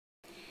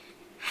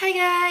Hi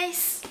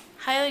guys!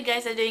 I hope you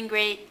guys are doing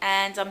great,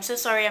 and I'm so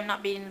sorry I'm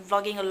not been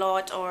vlogging a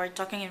lot or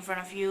talking in front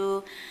of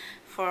you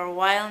for a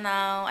while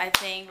now. I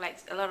think like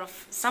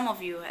some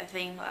of you I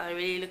think are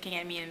really looking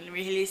at me and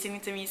really listening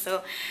to me,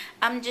 so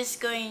I'm just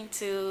going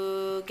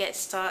to get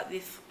started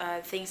with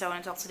things I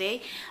want to talk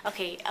today.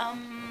 Okay,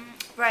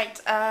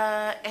 right,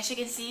 as you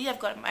can see, I've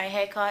got my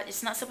haircut.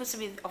 It's not supposed to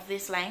be of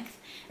this length.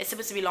 It's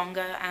supposed to be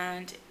longer,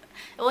 and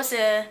it was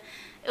a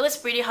it was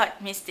pretty hard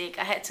mistake.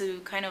 I had to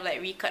kind of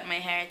like recut my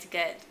hair to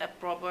get a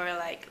proper,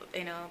 like,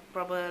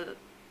 proper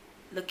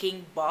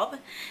looking bob.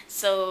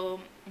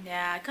 So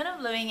yeah, kind of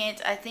loving it.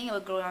 I think it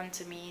will grow on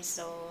to me,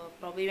 so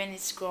probably when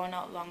it's grown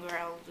out longer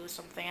I'll do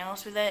something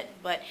else with it.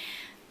 But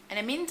in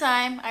the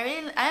meantime,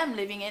 I am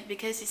living it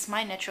because it's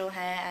my natural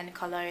hair and the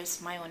color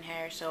is my own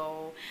hair.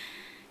 So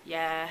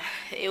yeah,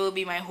 it will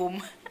be my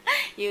home.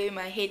 It will be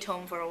my hate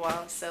home for a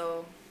while.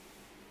 So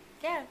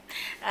yeah.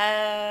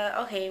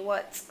 Okay,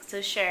 what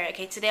to share?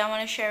 Okay, today I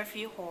want to share a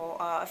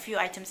few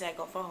items that I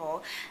got for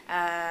haul.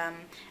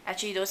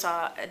 Actually,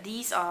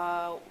 these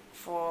are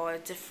for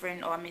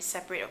different, or I mean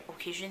separate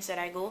occasions that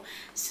I go.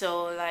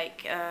 So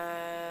like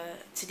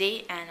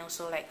today and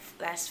also like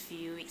last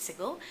few weeks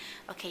ago.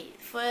 Okay,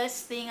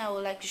 first thing I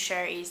would like to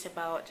share is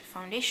about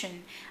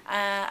foundation.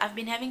 I've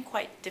been having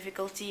quite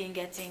difficulty in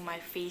getting my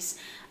face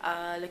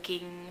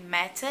looking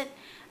matted.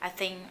 I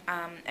think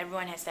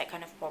everyone has that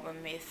kind of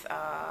problem with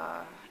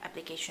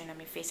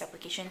face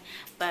application,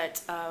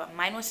 but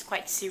mine was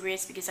quite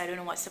serious because I don't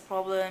know what's the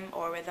problem,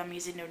 or whether I'm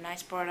using a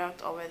nice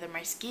product, or whether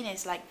my skin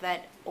is like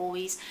that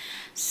always.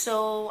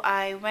 So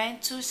I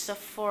went to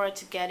Sephora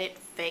to get it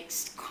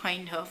fixed,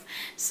 kind of.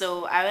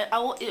 So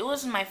it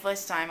wasn't my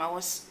first time.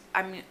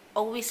 I'm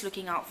always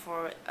looking out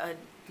for a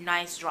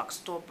nice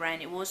drugstore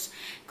brand. It was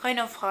kind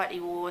of hard.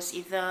 It was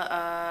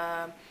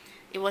a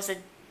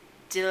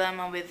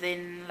dilemma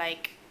within,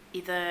 like,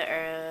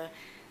 either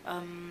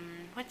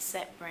what's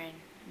that brand,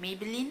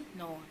 Maybelline,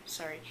 no,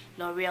 sorry,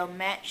 L'Oreal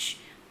Match,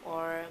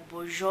 or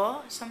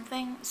Bourjois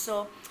something.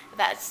 So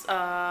that's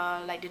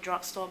like the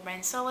drugstore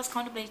brand. So I was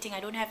contemplating. I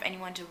don't have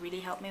anyone to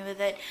really help me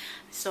with it,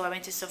 so I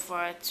went to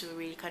Sephora to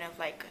really kind of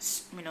like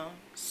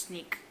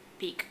sneak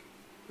peek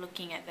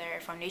looking at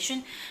their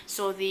foundation.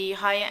 So the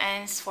higher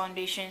ends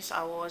foundations,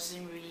 I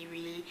wasn't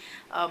really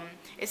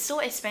it's so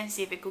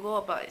expensive. It could go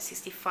about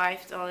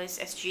 $65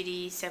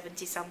 SGD,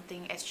 70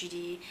 something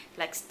SGD,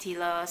 like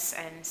Stilas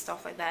and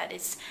stuff like that.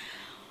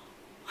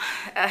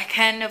 I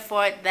can't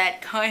afford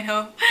that kind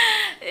of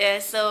yeah.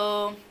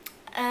 So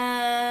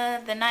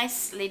the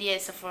nice lady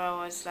at Sephora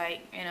was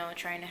like,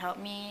 trying to help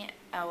me.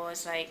 I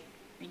was like,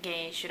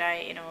 okay, should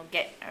I,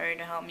 get her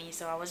to help me?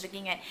 So I was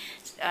looking at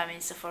in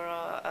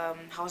Sephora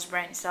house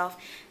brand itself.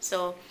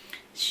 So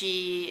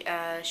she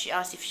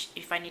asked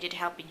if I needed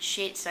help in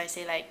shades. So I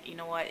say, like, you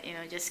know what,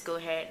 just go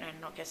ahead and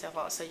knock yourself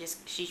out. So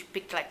she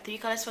picked like 3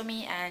 colors for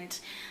me, and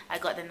I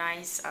got the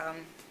nice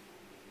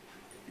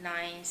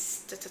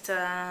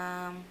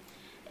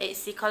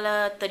it's the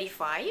color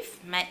 35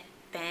 matte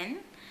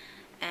pen.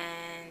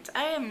 And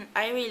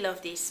I really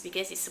love this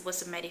because it's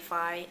supposed to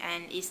mattify,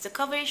 and it's the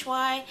coverage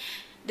wise,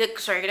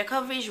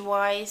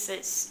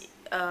 it's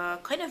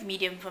kind of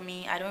medium for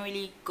me. I don't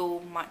really go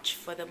much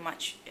for the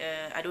much.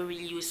 I don't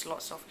really use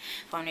lots of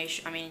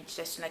foundation. I mean, it's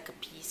just like a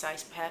pea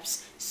size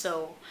perhaps.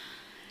 So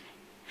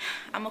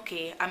I'm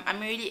okay.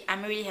 I'm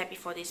really happy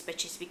for this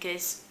purchase,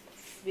 because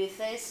with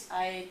this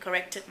I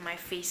corrected my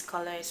face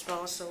color as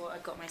well. So I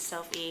got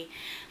myself a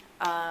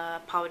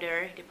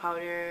powder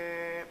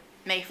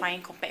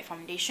mattifying compact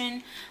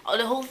foundation.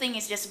 The whole thing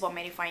is just about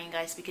mattifying,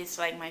 guys, because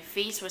like my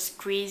face was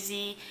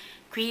crazy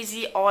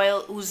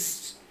oil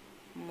ooze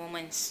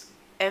moments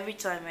every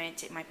time when I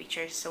take my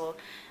pictures. So,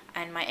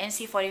 and my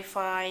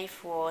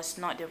NC45 was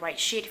not the right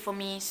shade for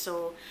me,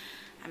 so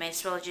I may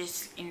as well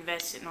just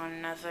invest in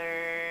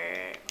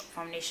another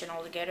foundation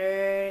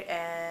altogether.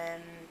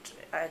 And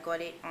I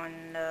got it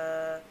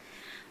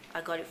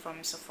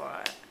from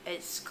Sephora.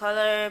 It's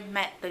color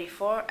matte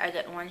 34. I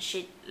got one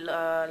shade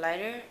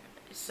lighter.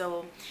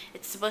 So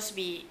it's supposed to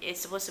be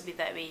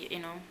that way,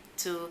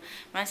 to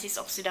once it's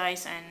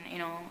oxidized and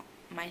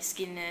my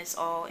skin is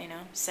all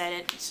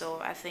setted. So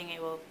I think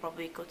it will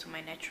probably go to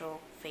my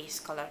natural face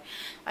color.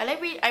 I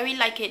really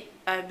like it.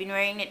 I've been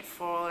wearing it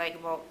for like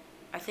about,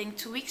 I think,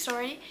 2 weeks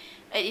already.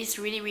 It is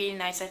really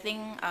nice. I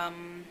think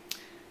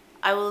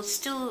I will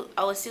still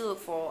look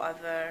for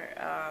other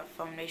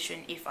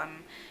foundation if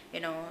I'm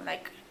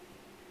like,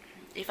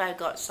 if I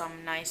got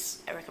some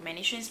nice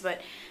recommendations.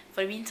 But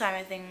for the meantime,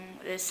 I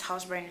think this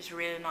house brand is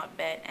really not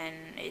bad,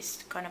 and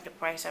it's kind of the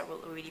price I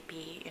will really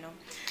pay.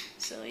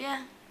 So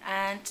yeah.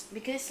 And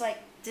because like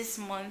this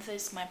month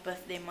is my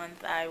birthday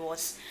month, I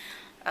was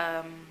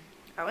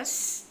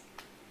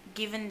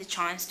given the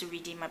chance to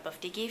redeem my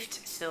birthday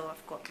gift. So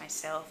I've got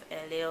myself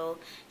a little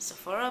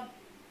Sephora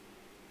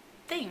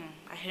thing.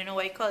 I don't know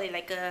what you call it,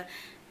 like a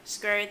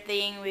square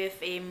thing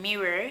with a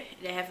mirror.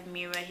 They have a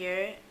mirror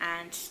here,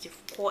 and the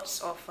quarts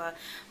of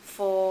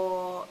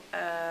 4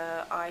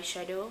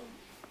 eyeshadow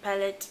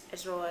palette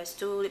as well as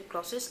 2 lip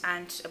glosses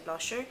and a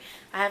blusher.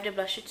 I have the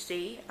blusher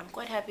today. I'm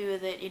quite happy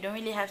with it. You don't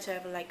really have to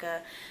have like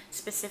a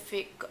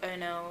specific, you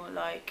know,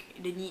 like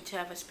the need to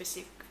have a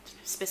specific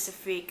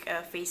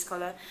face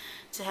color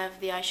to have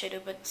the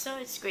eyeshadow, but so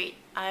it's great.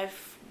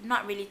 I've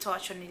not really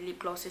touched on the lip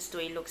glosses, though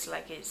it looks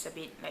like it's a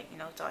bit like, you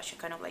know, touch,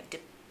 kind of like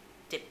dip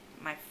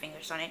my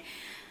fingers on it.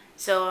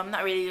 So I'm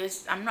not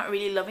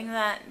really loving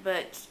that,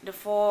 but the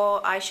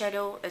 4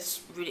 eyeshadow,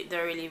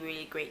 they're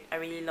really great. I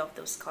really love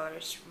those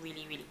colors,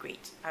 really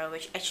great.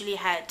 Actually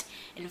had,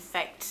 in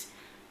fact,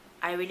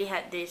 I really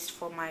had this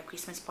for my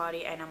Christmas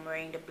party, and I'm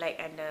wearing the black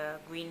and the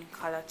green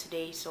color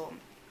today, so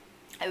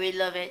I really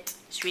love it.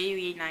 It's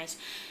really nice,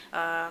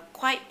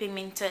 quite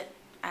pigmented,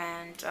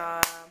 and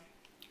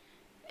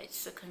it's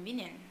so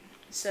convenient.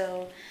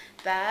 So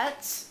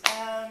that,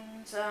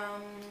 and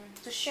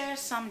to share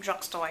some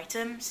drugstore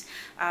items,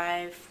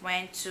 I've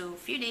went to a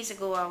few days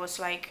ago. I was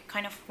like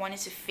kind of wanted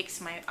to fix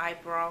my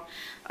eyebrow,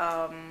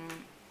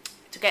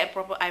 to get a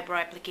proper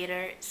eyebrow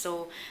applicator.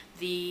 So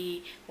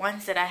the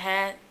ones that I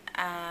had,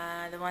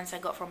 the ones I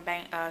got from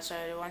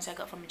the ones I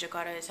got from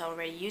Jakarta is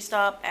already used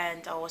up,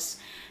 and I was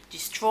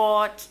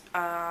distraught.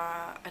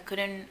 I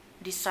couldn't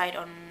decide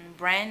on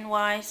brand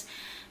wise.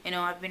 You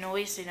know, I've been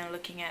always, you know,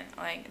 looking at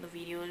like the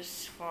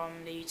videos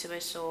from the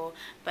YouTubers, so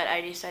but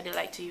I decided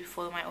like to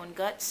follow my own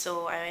gut.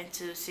 So I went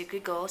to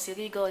Silkygirl.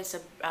 Silkygirl is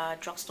a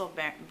drugstore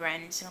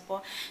brand in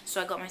Singapore.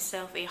 So I got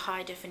myself a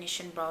high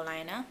definition brow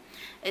liner.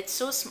 It's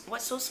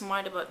what's so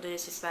smart about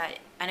this is that,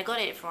 and I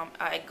got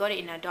it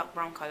in a dark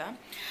brown color.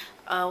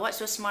 What's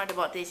so smart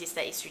about this is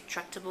that it's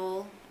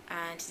retractable,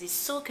 and it's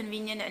so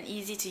convenient and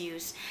easy to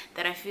use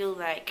that I feel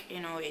like, you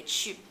know, it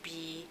should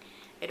be,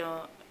 you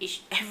know,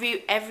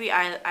 every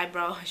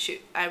eyebrow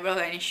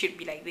liner should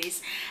be like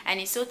this. And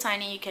it's so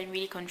tiny, you can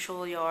really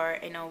control your,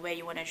 you know, where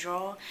you want to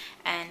draw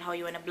and how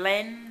you want to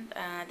blend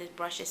the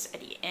brushes at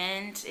the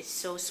end. It's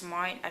so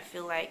smart. I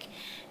feel like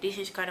this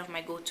is kind of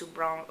my go-to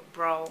brow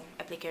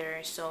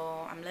applicator,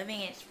 so I'm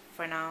loving it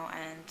for now,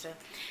 and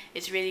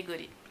it's really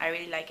good. I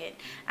really like it.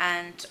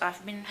 And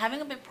I've been having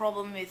a bit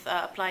problem with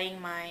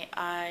applying my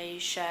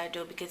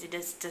eyeshadow because it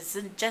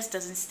just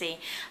doesn't stay.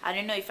 I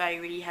don't know if I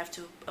really have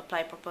to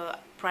apply proper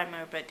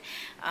primer, but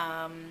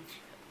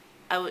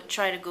I would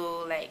try to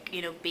go like,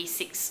 you know,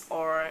 basics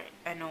or,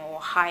 you know,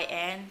 high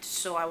end.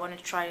 So I want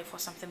to try for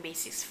something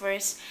basics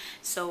first.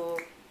 So,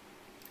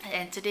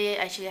 and today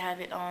I actually have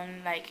it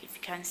on, like, if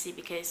you can't see,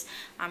 because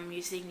I'm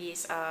using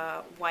this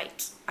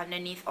white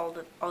underneath all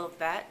of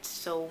that.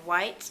 So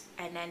white,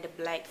 and then the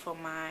black for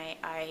my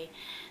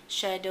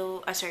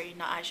eyeshadow, sorry,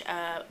 not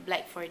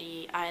black for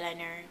the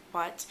eyeliner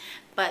part.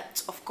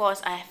 But of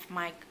course I have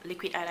my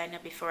liquid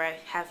eyeliner before I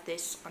have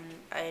this on,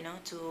 you know,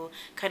 to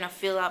kind of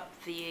fill up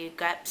the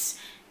gaps.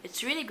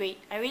 It's really great.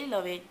 I really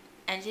love it,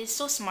 and it's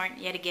so smart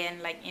yet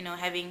again, like, you know,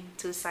 having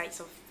two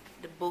sides of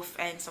the both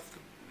ends of the,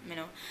 you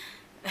know,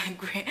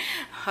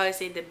 how I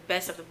say, the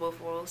best of the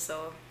both worlds.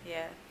 So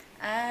yeah,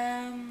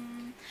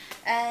 and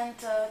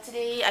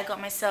today I got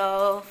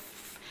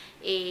myself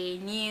a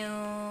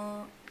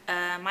new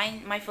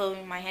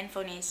my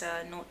handphone is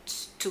a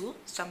Note 2,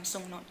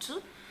 Samsung Note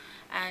 2,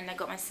 and I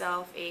got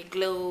myself a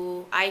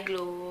eye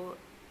glow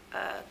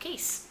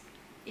case.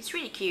 It's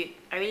really cute.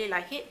 I really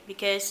like it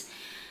because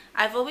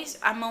I'm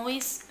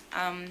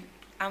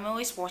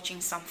always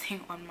watching something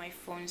on my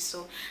phone,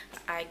 so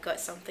I got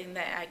something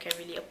that I can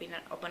really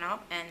open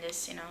up and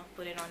just, you know,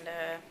 put it on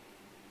the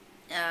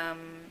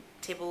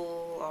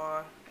table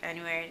or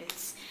anywhere.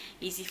 It's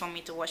easy for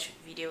me to watch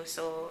videos,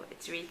 so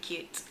it's really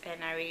cute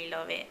and I really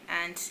love it.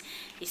 And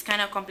it's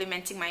kind of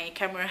complementing my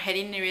camera. I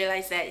didn't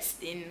realize that it's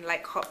in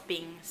like hot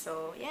pink,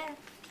 so yeah.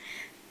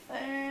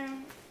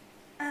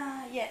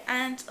 Yeah,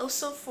 and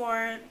also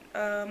for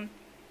I'm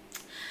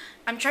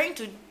trying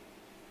to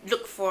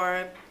look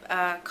for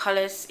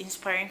colors,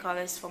 inspiring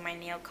colors for my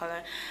nail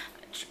color.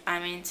 I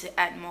mean, to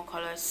add more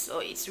colors, so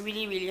it's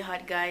really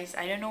hard, guys.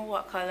 I don't know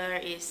what color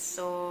is,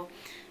 so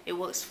it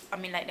works, I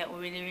mean, like, that will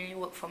really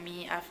work for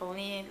me. I'm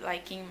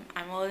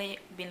only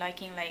been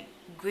liking like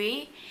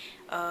gray,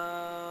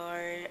 or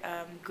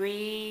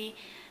gray,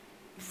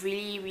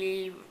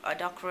 really a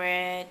dark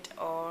red,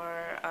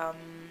 or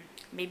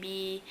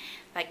maybe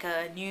like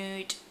a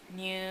nude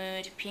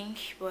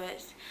pink.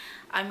 But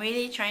I'm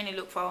really trying to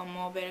look for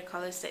more better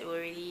colors that will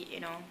really, you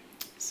know.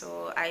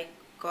 So I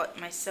got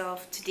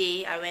myself,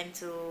 today I went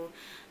to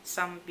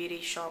some beauty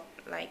shop,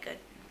 like a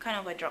kind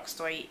of a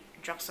drugstore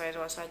as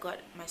well. So I got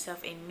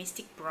myself a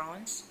Mystic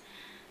Bronze.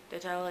 The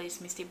title is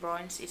Mystic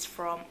Bronze. It's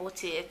from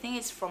Ottie. I think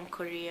it's from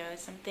Korea or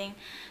something.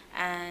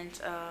 And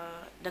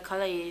the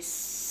color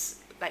is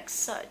like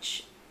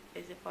such.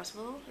 Is it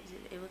possible? Is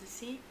it able to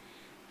see?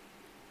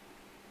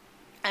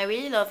 I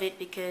really love it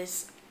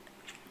because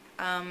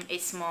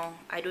it's small.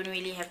 I don't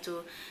really have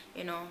to,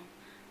 you know,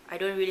 I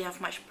don't really have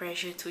much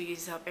pressure to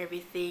use up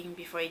everything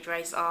before it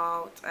dries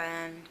out.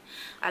 And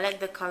I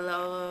like the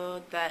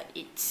color that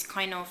it's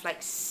kind of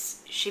like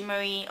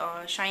shimmery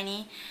or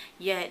shiny,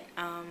 yet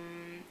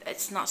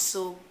it's not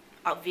so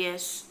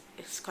obvious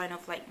it's kind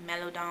of like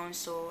mellow down,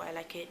 so I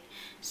like it.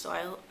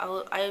 So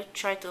I'll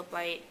try to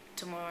apply it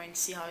tomorrow and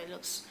see how it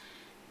looks.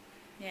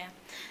 Yeah.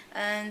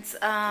 And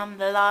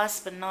the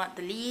last but not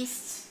the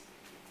least,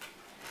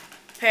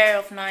 pair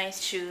of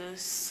nice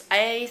shoes.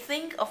 I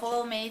think of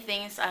all many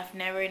things, I've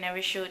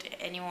never showed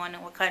anyone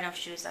what kind of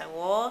shoes I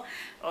wore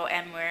or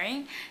am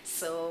wearing.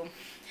 So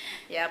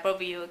yeah,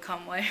 probably you will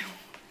come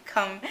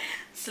come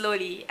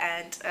slowly.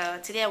 And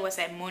today I was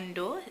at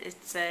Mondo.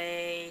 It's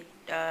a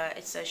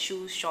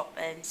shoe shop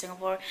in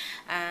Singapore.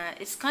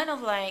 It's kind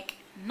of like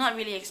not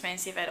really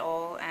expensive at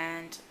all,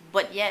 and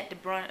but yet the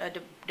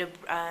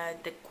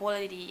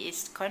quality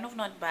is kind of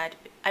not bad.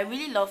 I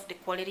really love the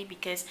quality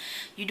because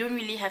you don't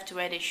really have to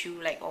wear the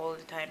shoe like all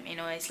the time. You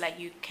know, it's like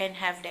you can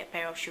have that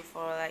pair of shoe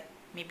for like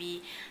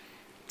maybe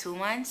 2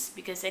 months,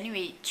 because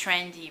anyway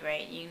trendy,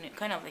 right? You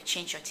kind of like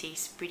change your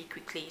taste pretty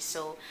quickly.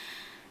 So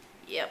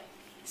yep,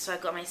 so I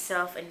got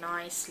myself a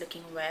nice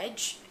looking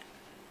wedge.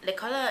 The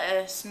color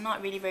is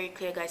not really very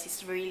clear, guys.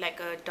 It's really like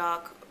a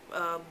dark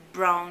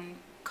brown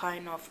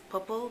kind of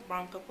purple,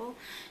 brown purple.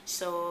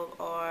 So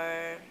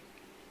or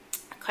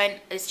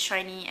it's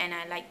shiny, and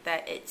I like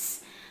that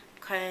it's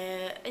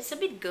a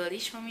bit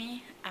girlish for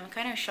me. I'm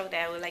kind of shocked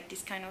that I would like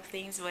this kind of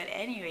things, but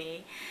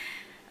anyway,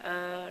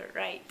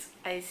 right,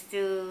 I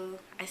still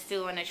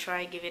want to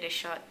try, give it a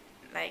shot,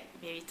 like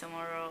maybe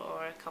tomorrow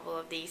or a couple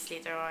of days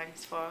later on,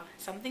 for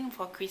something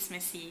for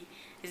Christmassy.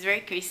 It's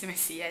very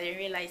Christmassy. I didn't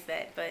realize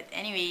that, but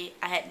anyway,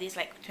 I had this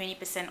like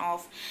 20%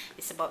 off.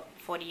 It's about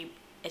 40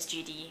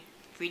 SGD.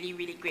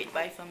 Really great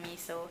buy for me.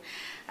 So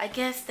I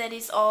guess that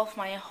is all of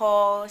my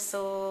haul.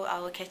 So I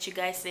will catch you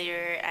guys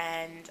later,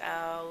 and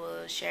I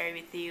will share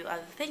with you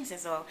other things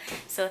as well.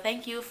 So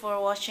thank you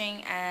for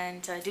watching,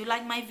 and do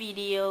like my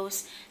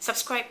videos,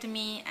 subscribe to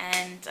me,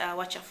 and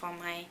watch out for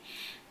my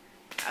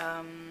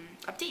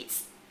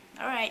updates.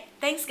 Alright,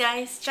 thanks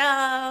guys,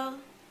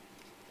 ciao.